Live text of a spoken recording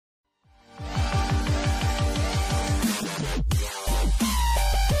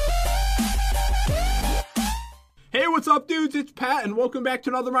what's up, dudes? It's Pat, and welcome back to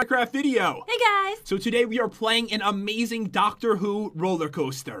another Minecraft video. Hey, guys. So today we are playing an amazing Doctor Who roller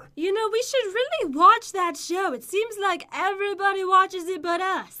coaster. You know, we should really watch that show. It seems like everybody watches it but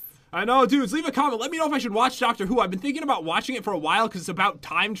us. I know, dudes. Leave a comment. Let me know if I should watch Doctor Who. I've been thinking about watching it for a while because it's about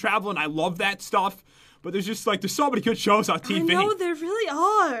time travel, and I love that stuff. But there's just, there's so many good shows on TV. I know, there really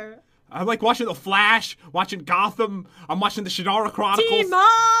are. I like watching The Flash, watching Gotham. I'm watching the Shannara Chronicles. Teen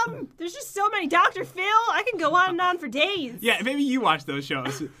Mom! There's just so many. Dr. Phil. I can go on and on for days. Yeah, maybe you watch those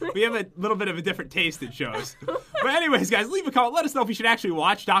shows. We have a little bit of a different taste in shows. But anyways, guys, leave a comment. Let us know if you should actually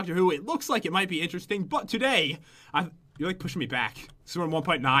watch Doctor Who. It looks like it might be interesting. But today, you're pushing me back. So we're in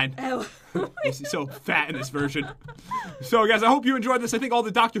 1.9. Oh. You're so fat in this version. So, guys, I hope you enjoyed this. I think all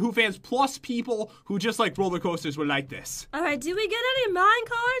the Doctor Who fans plus people who just like roller coasters would like this. All right, do we get any mine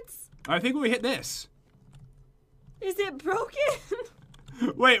cards? I think when we hit this. Is it broken?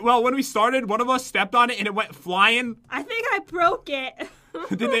 Wait, well, when we started, one of us stepped on it and it went flying. I think I broke it.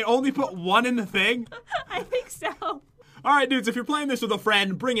 Did they only put one in the thing? I think so. All right, dudes, if you're playing this with a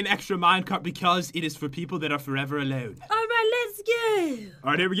friend, bring an extra minecart because it is for people that are forever alone. All right, let's go. All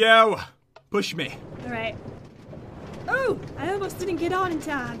right, here we go. Push me. All right. Oh, I almost didn't get on in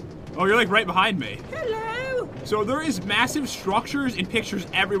time. Oh, you're right behind me. Hello. So there is massive structures and pictures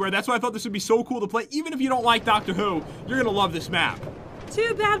everywhere. That's why I thought this would be so cool to play. Even if you don't like Doctor Who, you're going to love this map.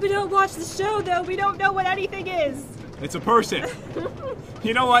 Too bad we don't watch the show, though. We don't know what anything is. It's a person.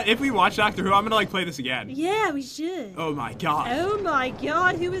 You know what? If we watch Doctor Who, I'm going to play this again. Yeah, we should. Oh my god. Oh my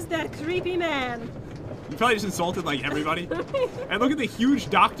god, who is that creepy man? You probably just insulted everybody. And look at the huge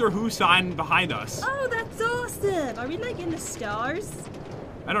Doctor Who sign behind us. Oh, that's awesome. Are we in the stars?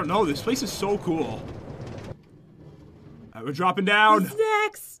 I don't know. This place is so cool. All right, we're dropping down. What's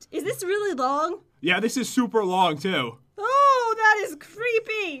next? Is this really long? Yeah, this is super long, too. Oh, that is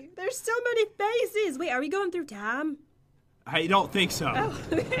creepy. There's so many faces. Wait, are we going through time? I don't think so. Oh,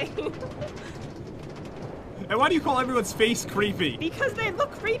 okay. And why do you call everyone's face creepy? Because they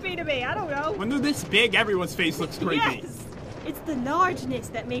look creepy to me. I don't know. When they're this big, everyone's face looks creepy. Yes. It's the largeness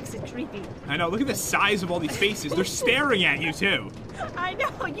that makes it creepy. I know. Look at the size of all these faces. They're staring at you, too. I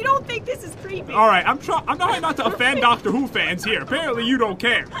know. You don't think this is creepy. All right. I'm trying not to offend Doctor Who fans here. Apparently, you don't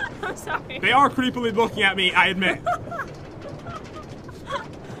care. I'm sorry. They are creepily looking at me, I admit.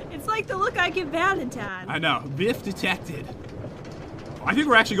 It's like the look I give Valentine. I know. Biff detected. I think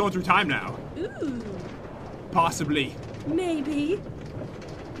we're actually going through time now. Ooh. Possibly. Maybe.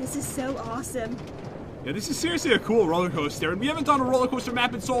 This is so awesome. Yeah, this is seriously a cool roller coaster, and we haven't done a roller coaster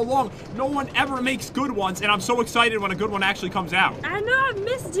map in so long. No one ever makes good ones, and I'm so excited when a good one actually comes out. I know, I've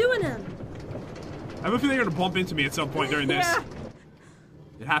missed doing them. I have a feeling you're gonna bump into me at some point during this. Yeah.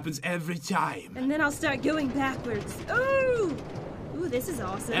 It happens every time. And then I'll start going backwards. Ooh! Ooh, this is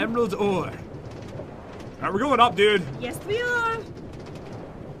awesome. Emerald ore. All right, we're going up, dude. Yes, we are.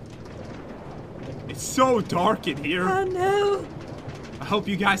 It's so dark in here. Oh, no. I hope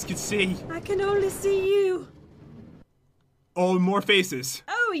you guys can see. I can only see you. Oh, more faces.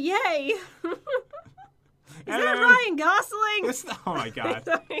 Oh, yay. Is Hello. that Ryan Gosling? Oh, my God.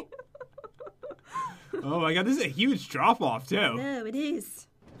 Sorry. Oh, my God. This is a huge drop-off, too. No, it is.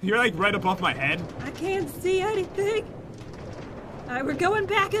 You're, right above my head. I can't see anything. All right, we're going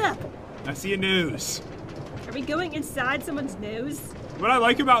back up. I see a nose. Are we going inside someone's nose? What I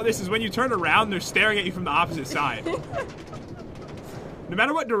like about this is when you turn around, they're staring at you from the opposite side. No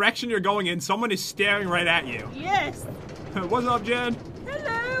matter what direction you're going in, someone is staring right at you. Yes. What's up, Jen?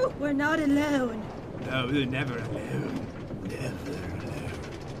 Hello. We're not alone. No, they're never alone. Never alone.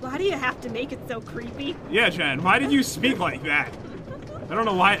 Why do you have to make it so creepy? Yeah, Jen, why did you speak like that? I don't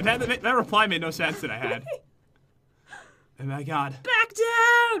know why. That reply made no sense that I had. Oh my god. Back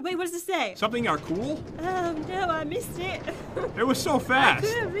down! Wait, what does it say? Something are cool? Oh no, I missed it. It was so I fast.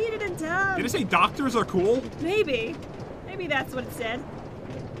 couldn't read it in time. Did it say doctors are cool? Maybe. Maybe that's what it said.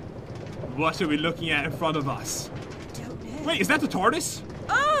 What are we looking at in front of us? Don't know. Wait, is that the TARDIS?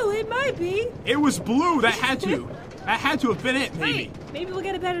 Oh, it might be. It was blue. That had to. That had to have been it, maybe. Wait, maybe we'll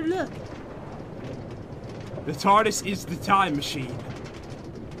get a better look. The TARDIS is the time machine.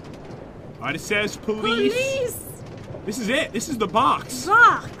 Alright, it says police. Police! This is it. This is the box.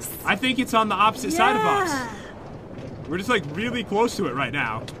 Box! I think it's on the opposite side of us. We're just really close to it right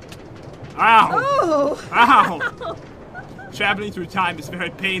now. Ow! Oh! Ow! Traveling through time is very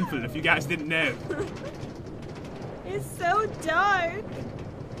painful if you guys didn't know. It's so dark.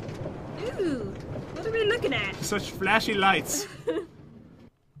 Ooh, what are we looking at? Such flashy lights.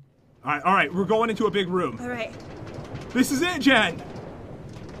 Alright, we're going into a big room. Alright. This is it, Jen!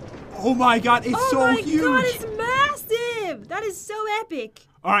 Oh my god, it's so huge! Oh my god, it's massive. That is so epic.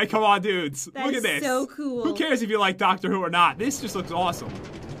 All right, come on, dudes. That Look is at this. so cool. Who cares if you like Doctor Who or not? This just looks awesome.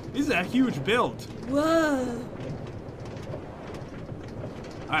 This is a huge build. Whoa.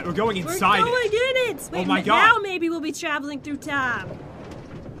 All right, we're going inside We're going in it. Wait, Oh my God. Now maybe we'll be traveling through time.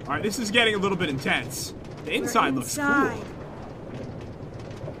 All right, this is getting a little bit intense. The inside looks inside. cool.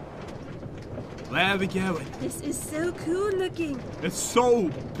 Where are we going? This is so cool looking. It's so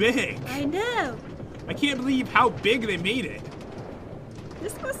big. I know. I can't believe how big they made it.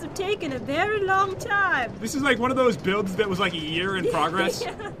 This must have taken a very long time. This is like one of those builds that was like a year in progress.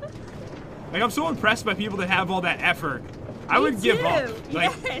 Yeah. Like, I'm so impressed by people that have all that effort. I Me would give too. up,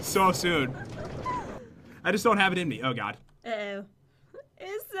 like, Yes. so soon. I just don't have it in me. Oh, God. Uh-oh.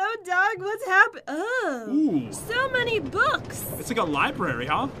 It's so dark. What's happening? Oh. Ooh. So many books. It's like a library,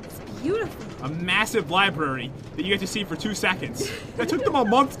 huh? It's beautiful. A massive library that you get to see for 2 seconds. That took them a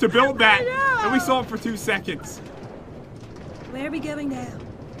month to build that, I know. and we saw it for 2 seconds. Where are we going now?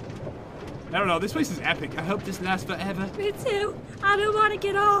 I don't know. This place is epic. I hope this lasts forever. Me too. I don't want to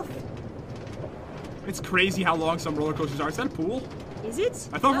get off. It's crazy how long some roller coasters are. Is that a pool? Is it?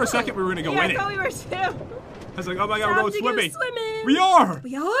 I thought for a second we were gonna go yeah, in I it. thought we were too. I was like, oh my God, we're Time going to swimming. Go swimming. We are!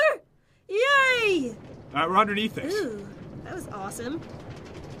 We are? Yay! All right, we're underneath this. Ooh, that was awesome.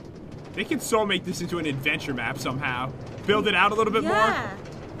 They could so make this into an adventure map somehow. Build it out a little bit more. Yeah.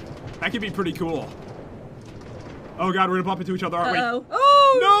 That could be pretty cool. Oh God, we're gonna bump into each other, aren't we? Uh-oh.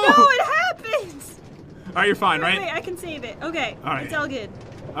 Oh, No! no, it happens! All right, you're fine, Wait, right? I can save it. Okay, All right. it's all good.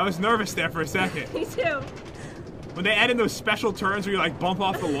 I was nervous there for a second. Me too. When they add in those special turns where you like bump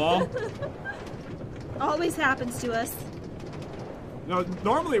off the wall. Always happens to us. No,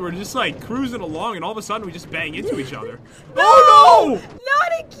 normally we're just like cruising along and all of a sudden we just bang into each other. Oh no!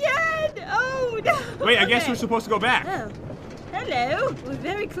 Not again! Oh, no! Wait, I guess Okay. we're supposed to go back. Oh. Hello. We're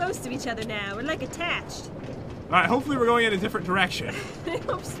very close to each other now. We're like attached. All right, hopefully we're going in a different direction. I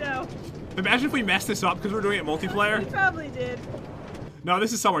hope so. Imagine if we messed this up because we're doing it We multiplayer. probably did. No,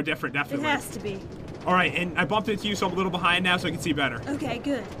 this is somewhere different, It definitely. has to be. All right, and I bumped into you, so I'm a little behind now, so I can see better. Okay,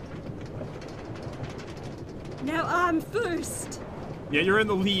 good. Now I'm first. Yeah, you're in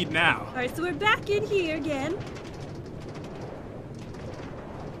the lead now. All right, so we're back in here again.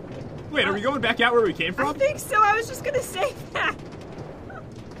 Wait, are we going back out where we came I from? think so. I was just gonna say that.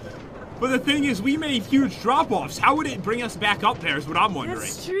 But the thing is, we made huge drop-offs. How would it bring us back up there is what I'm wondering.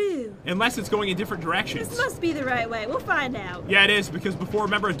 That's true. Unless it's going in different directions. This must be the right way. We'll find out. Yeah, it is, because before,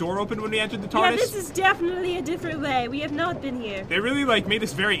 remember a door opened when we entered the Yeah, TARDIS? this is definitely a different way. We have not been here. They really, like, made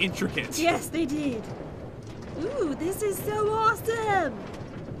this very intricate. Yes, they did. Ooh, this is so awesome.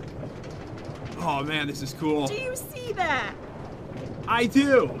 Oh, man, this is cool. Do you see that? I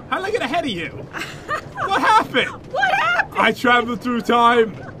do. How did I get ahead of you? What happened? What happened? I traveled through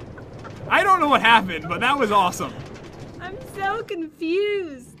time. I don't know what happened, but that was awesome. I'm so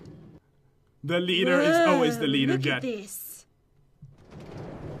confused. The leader is always the Whoa, leader, look Jen. at this.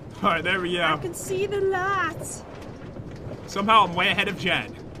 All right, there we I go. can see the light. Somehow I'm way ahead of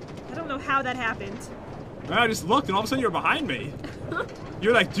Jen. I don't know how that happened. And I just looked, and all of a sudden you're behind me.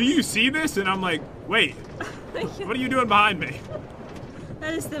 You're like, do you see this? And I'm like, wait, what are you doing behind me?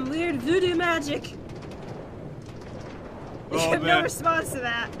 That is some weird voodoo magic. You Oh, have man. no response to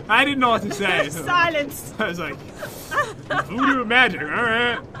that. I didn't know what to say. Silence. I was like, voodoo magic, all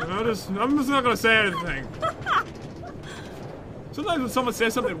right. I'm just not going to say anything. Sometimes when someone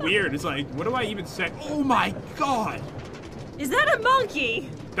says something weird, it's like, what do I even say? Oh, my God. Is that a monkey?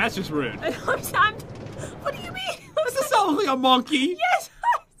 That's just rude. What do you mean? Does this sound like a monkey? Yes.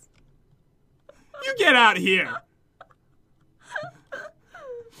 You get out of here.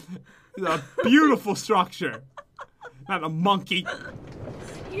 It's a beautiful structure. Not a monkey.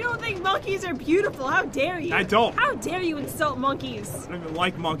 You don't think monkeys are beautiful? How dare you? I don't. How dare you insult monkeys? I don't even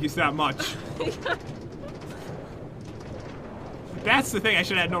like monkeys that much. That's the thing I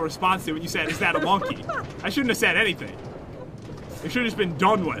should have had no response to when you said, is that a monkey? I shouldn't have said anything. It should have just been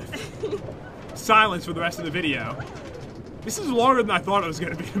done with. Silence for the rest of the video. This is longer than I thought it was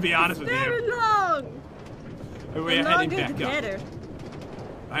going to be honest with Very you. long. And The we're heading longer, back the up. better.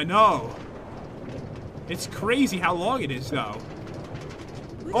 I know. It's crazy how long it is, though.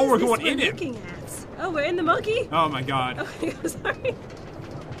 What Oh, is we're this going in him. looking at? Oh, we're in the monkey? Oh my God. Okay, I'm sorry.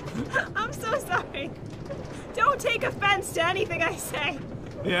 I'm so sorry. Don't take offense to anything I say.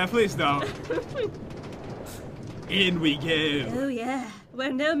 Yeah, please don't. In we go. Oh, yeah.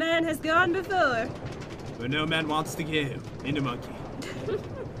 Where no man has gone before. Where no man wants to go. In the monkey.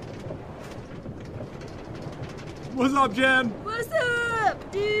 What's up, Jen? What's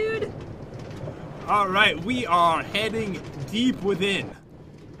up, dude? All right, we are heading deep within.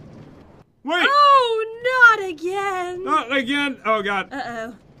 Wait! Oh, Not again. Not again. Oh, God.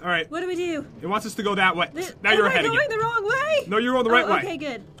 Uh-oh. All right. What do we do? It wants us to go that way. Now you're ahead again. Am I going the wrong way? No, you're going the right way. Okay,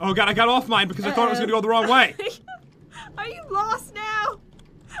 good. Oh, God, I got off mine because I thought I was going to go the wrong way. Are you lost now?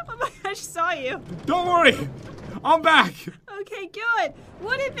 Oh my gosh, I saw you. Don't worry. I'm back. Okay, good.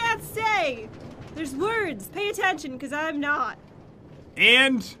 What did that say? There's words. Pay attention, because I'm not.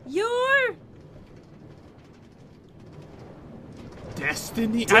 And You're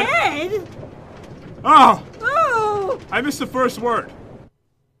destiny. dead? Oh, Oh! I missed the first word.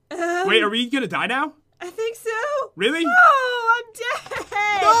 Wait, are we going to die now? I think so. Really? Oh, I'm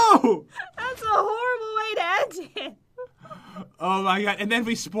dead. No! That's a horrible way to end it. Oh, my God. And then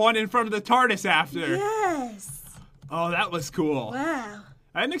we spawn in front of the TARDIS after. Yes. Oh, that was cool. Wow.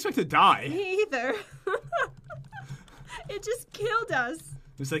 I didn't expect to die. Me either. It just killed us.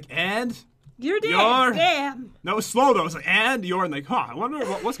 It's like, and? You're dead. You're... Bam. No, it was slow, though. It was like, and you're, and like, huh, I wonder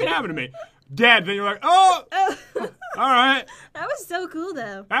what's going to happen to me. Dead. Then you're like, oh! All right. That was so cool,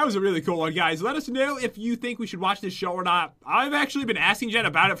 though. That was a really cool one, guys. Let us know if you think we should watch this show or not. I've actually been asking Jen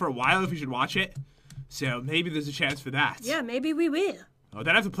about it for a while if we should watch it. So maybe there's a chance for that. Yeah, maybe we will. Oh,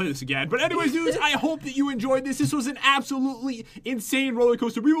 then I have to play this again. But anyways, dudes, I hope that you enjoyed this. This was an absolutely insane roller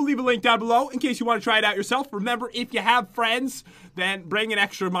coaster. We will leave a link down below in case you want to try it out yourself. Remember, if you have friends, then bring an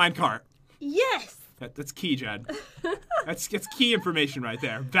extra minecart. Yes. That's key, Jen. That's key information right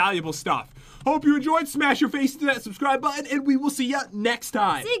there. Valuable stuff. Hope you enjoyed. Smash your face into that subscribe button, and we will see you next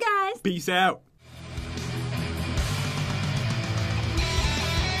time. See you guys. Peace out.